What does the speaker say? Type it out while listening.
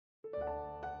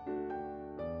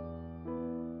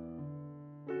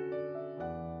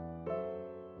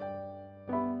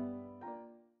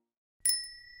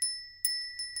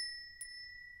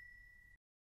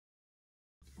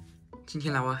今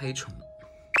天来挖黑虫，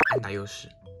安达祐实，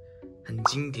很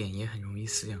经典也很容易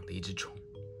饲养的一只虫。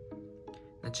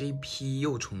那这一批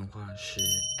幼虫的话是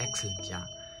Excellent 家，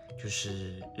就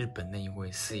是日本那一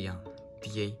位饲养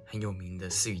DA 很有名的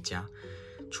饲育家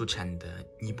出产的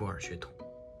尼泊尔血统。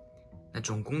那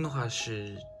种弓的话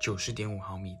是90.5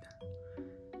毫米的，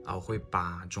我会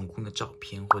把种弓的照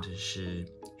片或者是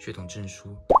血统证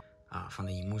书放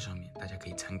在荧幕上面，大家可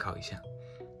以参考一下。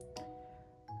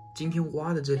今天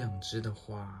挖的这2只的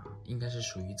话，应该是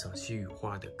属于早期羽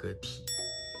化的个体，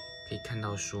可以看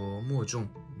到说末重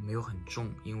没有很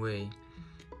重，因为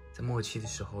在末期的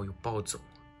时候有暴走，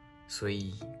所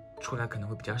以出来可能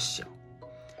会比较小。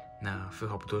那废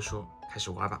话不多说，开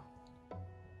始挖吧。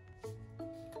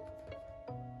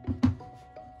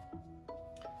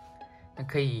那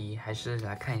可以还是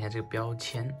来看一下这个标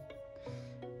签，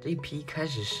这一批一开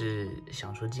始是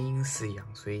想说精英饲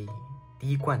养，所以第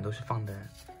一罐都是放的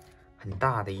很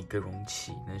大的一个容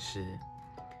器，那是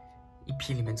一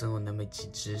批里面总有那么几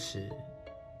只是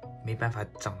没办法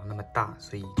长得那么大，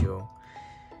所以就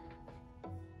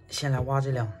先来挖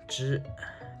这2只。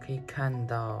可以看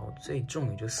到最重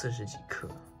也就40几克，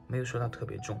没有说到特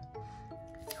别重。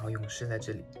然后勇士在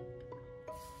这里，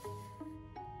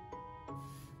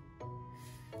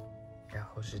然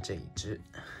后是这一只。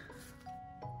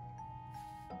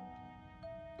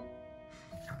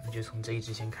好，那就从这一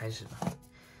只先开始吧。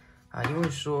因为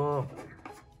说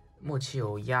末期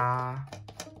有压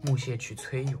木屑去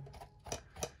催蛹，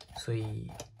所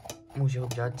以木屑会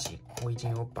比较紧。我已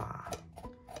经有把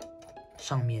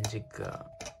上面这个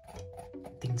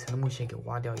顶层的木屑给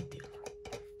挖掉一点了，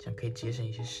这样可以节省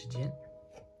一些时间。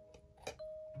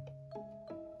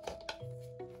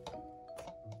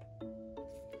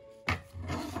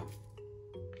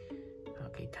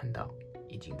可以看到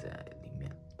已经在里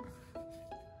面。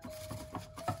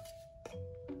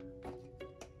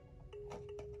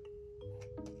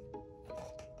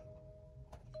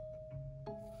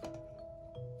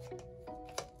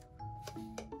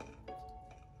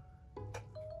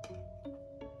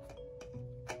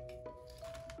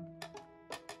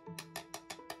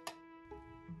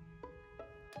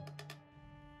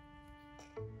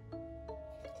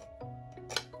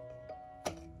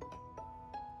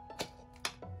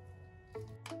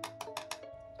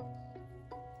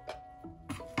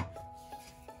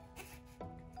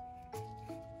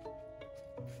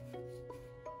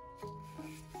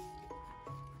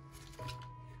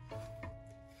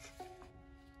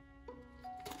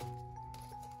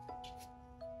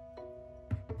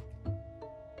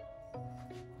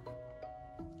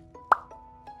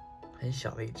很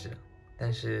小的一只，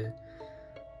但是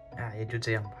也就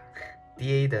这样吧。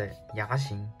DA 的牙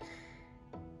型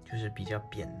就是比较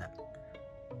扁的。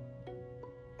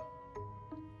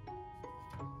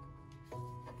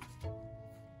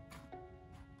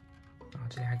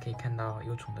这里还可以看到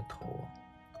幼虫的头。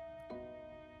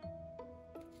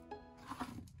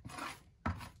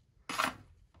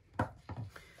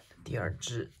第2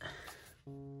只。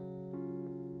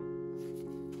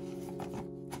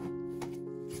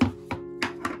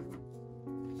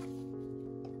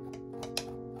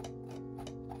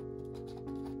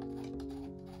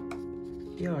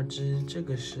第2只，这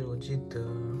个是我记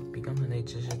得比刚才那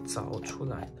只是早出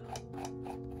来的。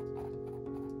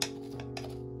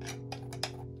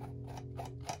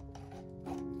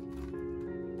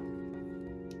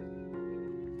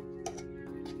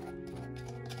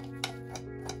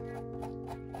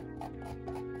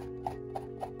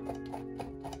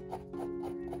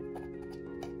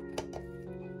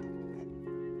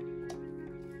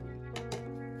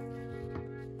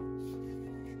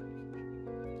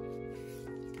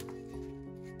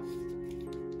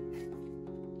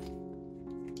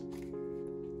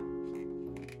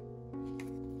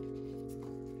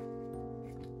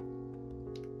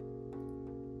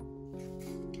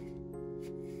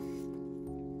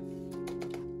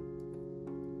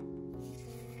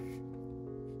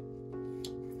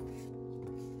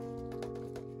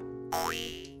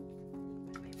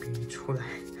没出来。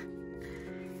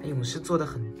勇士做的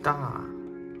很大，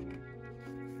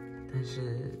但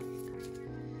是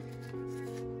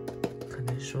可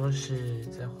能说是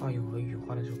在化蛹和羽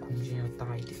化的时候空间要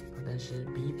大一点吧，但是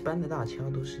比一般的大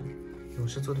锹都是勇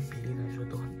士做的比例来说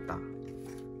都很大。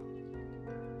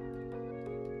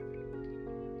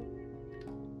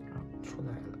出来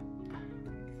了。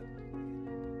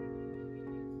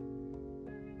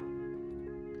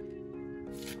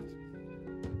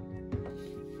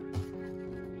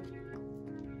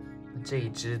这一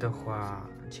只的话，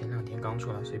前2天刚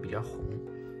出来，所以比较红。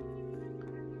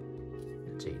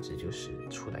这一只就是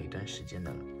出来一段时间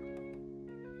的了。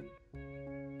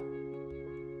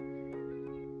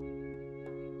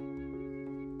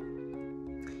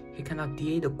以看到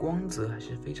DA 的光泽还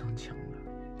是非常强的，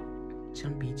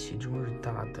相比起中日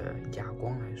大的哑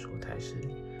光来说，它还是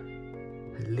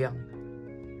很亮的。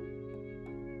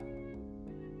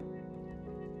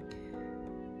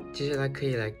接下来可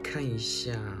以来看一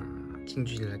下，近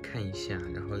距离来看一下，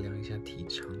然后量一下体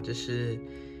长。这是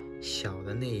小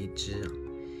的那一只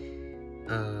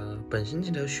啊，本身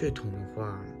这条血统的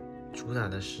话，主打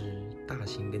的是大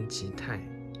型跟吉泰，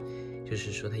就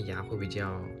是说它牙会比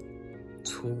较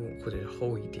粗或者是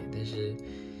厚一点，但是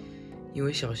因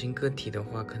为小型个体的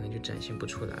话，可能就展现不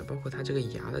出来，包括它这个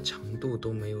牙的长度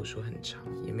都没有说很长，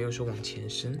也没有说往前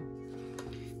伸。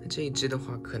那这一只的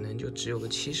话，可能就只有个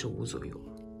75左右。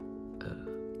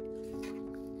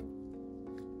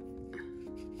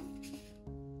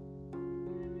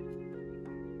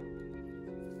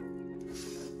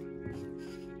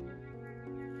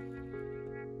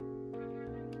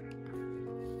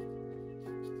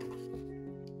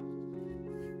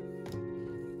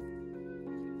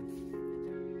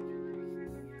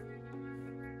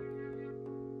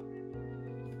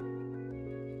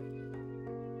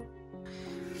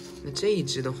那这一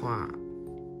只的话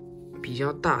比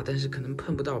较大，但是可能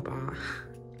碰不到8，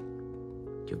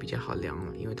就比较好量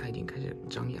了，因为它已经开始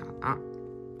张牙了啊，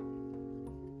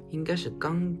应该是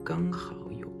刚刚好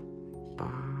有8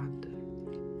的，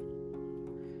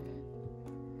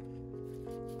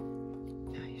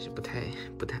也是不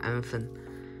太安分。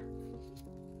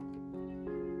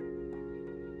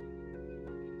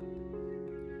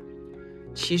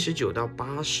79到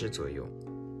80左右。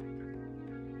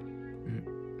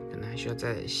可能还需要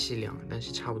再细量，但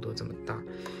是差不多这么大。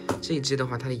这一只的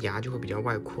话，它的牙就会比较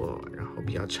外扩，然后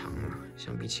比较长了，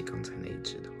相比起刚才那一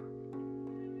只的话，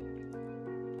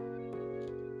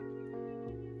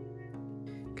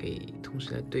可以同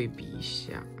时来对比一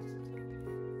下。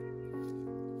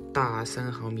大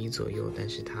3毫米左右，但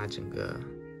是它整个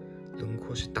轮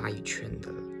廓是大一圈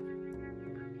的了。